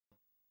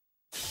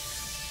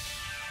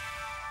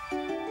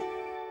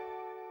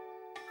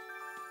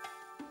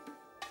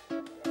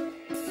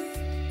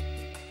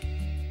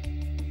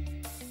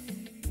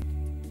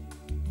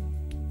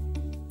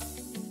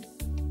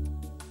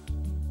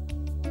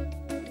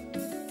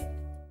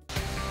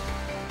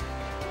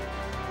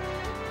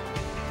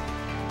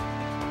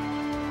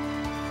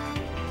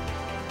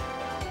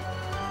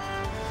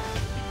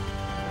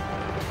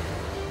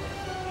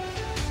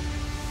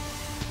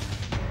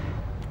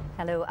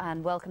Hello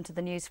and welcome to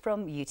the news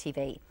from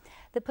UTV.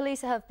 The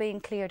police have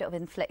been cleared of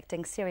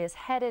inflicting serious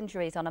head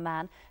injuries on a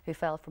man who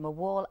fell from a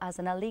wall as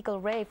an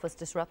illegal rave was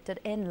disrupted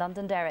in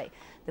Londonderry.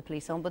 The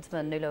police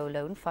ombudsman Nuala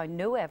O'Loan found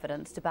no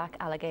evidence to back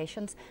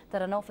allegations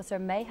that an officer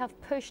may have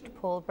pushed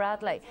Paul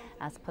Bradley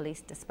as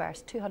police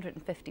dispersed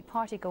 250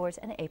 partygoers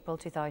in April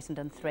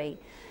 2003.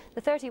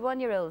 The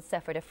 31-year-old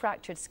suffered a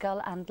fractured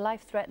skull and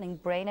life-threatening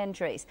brain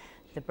injuries.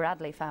 The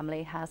Bradley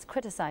family has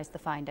criticised the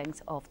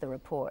findings of the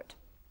report.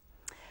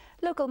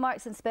 Local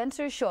Marks &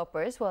 Spencer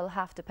shoppers will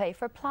have to pay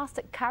for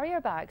plastic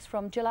carrier bags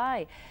from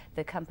July.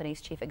 The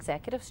company's chief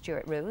executive,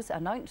 Stuart Rose,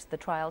 announced the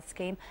trial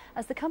scheme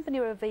as the company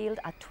revealed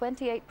a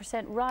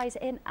 28% rise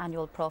in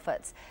annual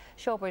profits.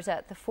 Shoppers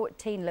at the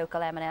 14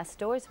 local M&S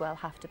stores will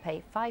have to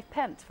pay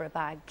 5p for a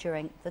bag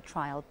during the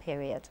trial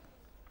period.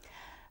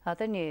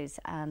 Other news,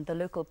 and the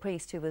local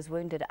priest who was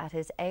wounded at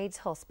his AIDS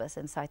hospice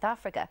in South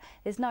Africa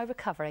is now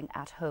recovering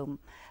at home.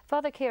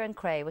 Father Kieran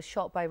Cray was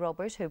shot by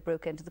robbers who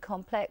broke into the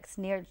complex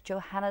near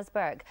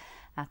Johannesburg.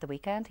 At the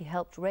weekend, he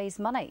helped raise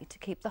money to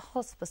keep the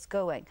hospice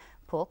going.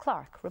 Paul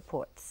Clark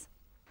reports.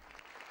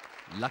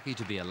 Lucky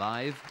to be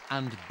alive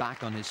and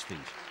back on his feet,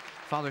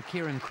 Father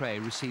Kieran Cray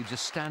receives a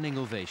standing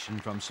ovation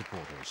from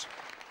supporters.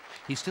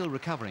 He's still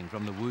recovering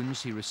from the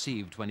wounds he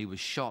received when he was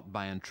shot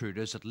by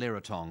intruders at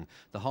Leratong,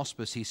 the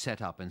hospice he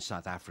set up in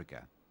South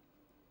Africa.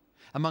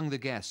 Among the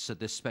guests at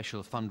this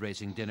special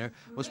fundraising dinner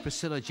was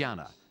Priscilla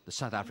Jana, the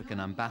South African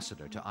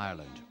ambassador to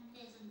Ireland.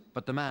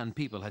 But the man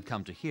people had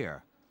come to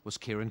hear was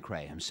Kieran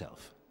Cray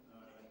himself.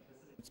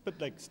 It's a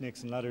bit like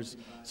snakes and ladders.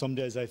 Some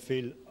days I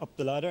feel up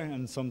the ladder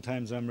and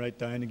sometimes I'm right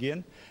down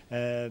again.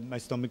 My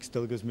stomach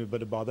still gives me a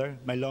bit of bother.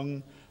 My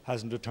lung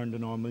hasn't returned to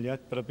normal yet,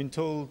 but I've been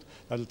told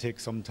that'll take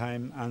some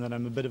time and that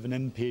I'm a bit of an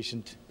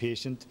impatient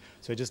patient,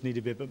 so I just need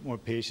to be a bit more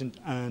patient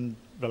and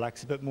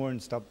relax a bit more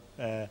and stop,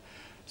 as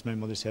my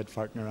mother said,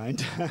 farting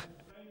around.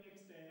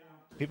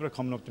 People are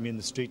coming up to me in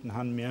the street and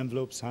handing me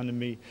envelopes, handing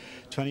me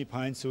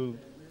 £20, so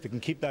if they can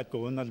keep that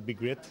going, that'll be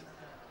great.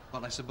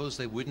 Well, I suppose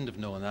they wouldn't have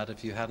known that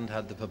if you hadn't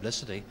had the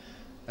publicity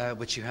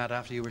which you had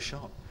after you were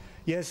shot.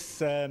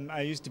 Yes,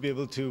 I used to be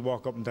able to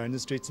walk up and down the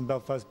streets in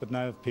Belfast, but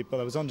now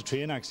I was on the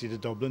train actually to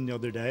Dublin the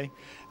other day,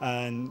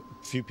 and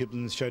a few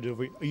people shouted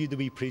over, "Are you the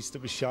wee priest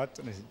that was shot?"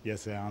 And I said,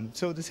 "Yes, I am."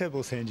 So they said,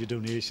 "We'll send you a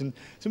donation."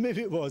 So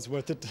maybe it was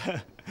worth it.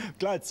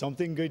 Glad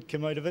something good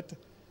came out of it.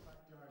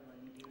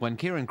 When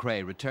Kieran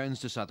Cray returns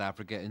to South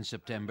Africa in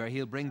September,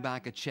 he'll bring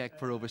back a cheque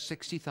for over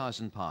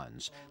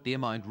 £60,000, the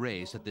amount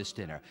raised at this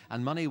dinner,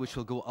 and money which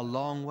will go a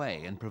long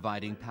way in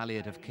providing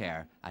palliative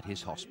care at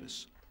his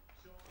hospice.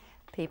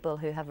 People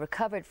who have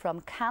recovered from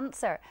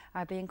cancer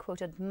are being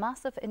quoted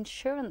massive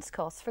insurance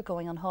costs for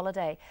going on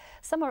holiday.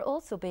 Some are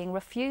also being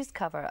refused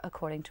cover,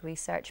 according to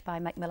research by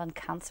Macmillan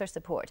Cancer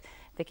Support.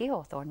 Vicky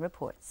Hawthorne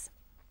reports.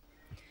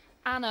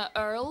 Anna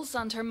Earls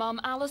and her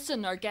mum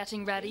Alison are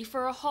getting ready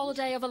for a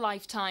holiday of a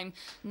lifetime.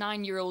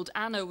 9-year-old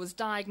Anna was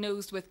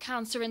diagnosed with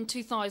cancer in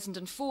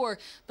 2004,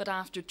 but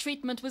after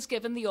treatment was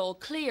given the all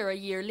clear a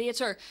year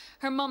later.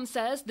 Her mum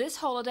says this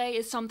holiday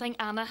is something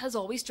Anna has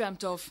always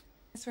dreamt of.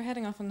 Yes, we're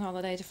heading off on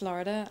holiday to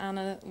Florida.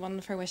 Anna, one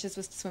of her wishes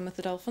was to swim with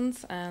the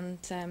dolphins,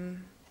 and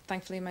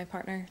thankfully my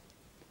partner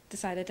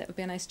decided it would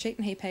be a nice treat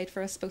and he paid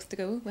for us both to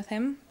go with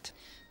him.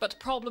 But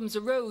problems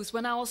arose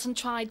when Alison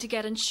tried to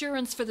get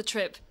insurance for the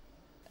trip.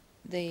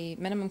 The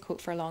minimum quote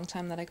for a long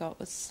time that I got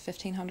was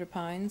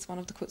 £1,500. One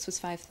of the quotes was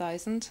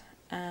 £5,000,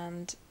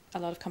 and a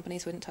lot of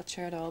companies wouldn't touch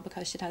her at all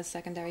because she'd had a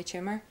secondary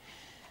tumour.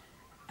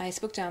 I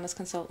spoke to Anna's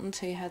consultant,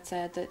 who had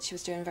said that she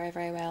was doing very,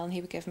 very well and he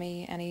would give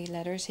me any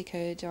letters he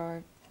could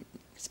or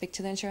speak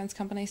to the insurance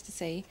companies to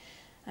see,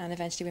 and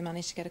eventually we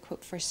managed to get a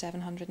quote for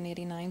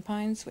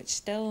 £789, which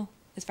still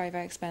is very,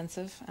 very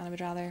expensive, and I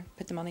would rather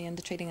put the money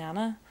into treating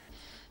Anna.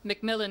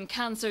 Macmillan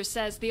Cancer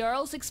says the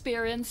Earls'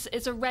 experience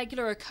is a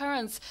regular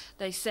occurrence.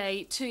 They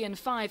say 2 in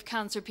 5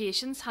 cancer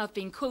patients have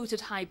been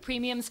quoted high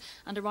premiums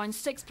and around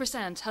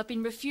 6% have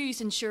been refused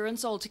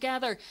insurance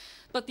altogether.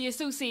 But the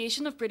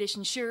Association of British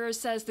Insurers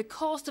says the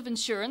cost of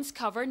insurance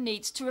cover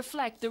needs to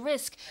reflect the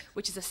risk,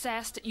 which is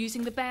assessed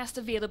using the best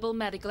available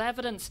medical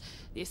evidence.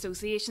 The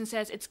association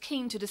says it's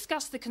keen to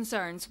discuss the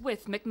concerns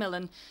with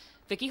Macmillan.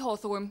 Vicky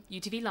Hawthorne,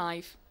 UTV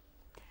Live.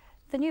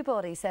 The new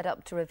body set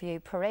up to review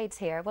parades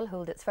here will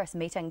hold its first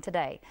meeting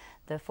today.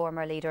 The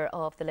former leader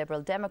of the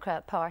Liberal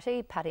Democrat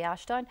Party, Paddy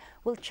Ashdown,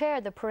 will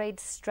chair the parade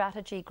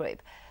strategy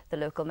group. The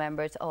local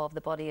members of the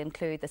body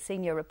include the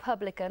senior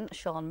Republican,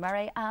 Sean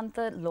Murray, and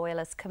the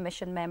Loyalist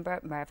Commission member,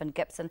 Mervyn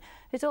Gibson,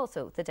 who's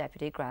also the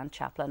Deputy Grand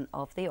Chaplain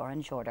of the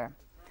Orange Order.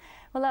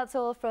 Well, that's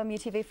all from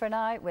UTV for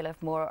now. We'll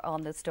have more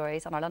on those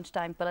stories on our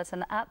lunchtime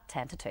bulletin at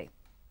 10 to 2.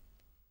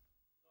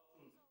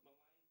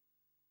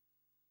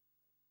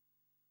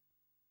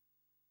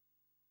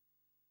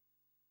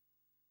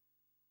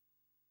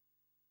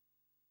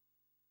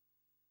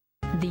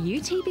 The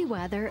UTV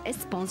weather is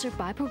sponsored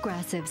by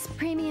Progressive's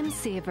Premium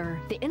Saver,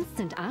 the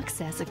instant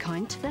access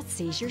account that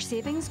sees your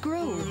savings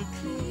grow.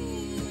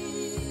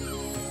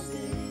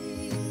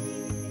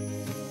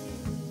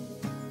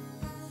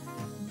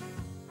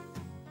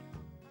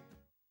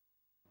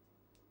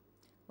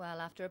 Well,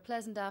 After a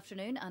pleasant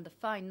afternoon and a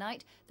fine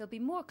night, there'll be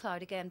more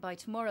cloud again by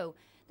tomorrow.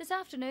 This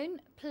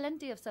afternoon,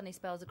 plenty of sunny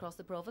spells across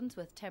the province,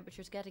 with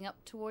temperatures getting up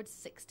towards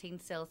 16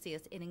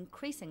 Celsius in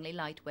increasingly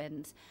light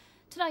winds.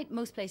 Tonight,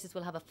 most places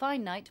will have a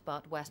fine night,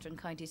 but western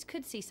counties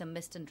could see some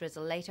mist and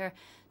drizzle later.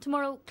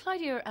 Tomorrow,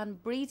 cloudier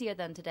and breezier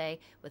than today,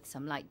 with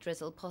some light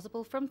drizzle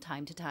possible from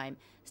time to time.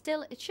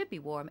 Still, it should be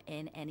warm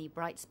in any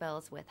bright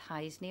spells, with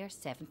highs near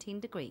 17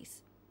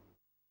 degrees.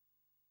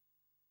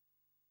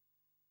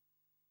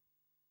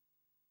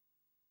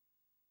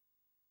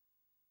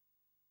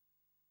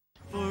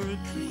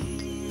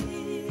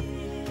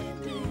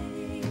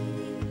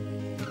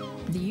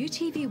 The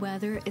UTV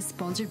weather is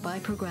sponsored by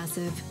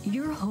Progressive,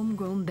 your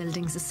homegrown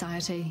building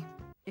society.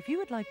 If you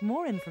would like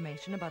more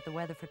information about the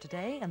weather for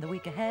today and the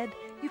week ahead,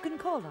 you can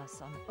call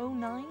us on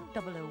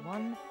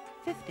 09001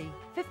 50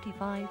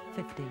 55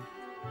 50.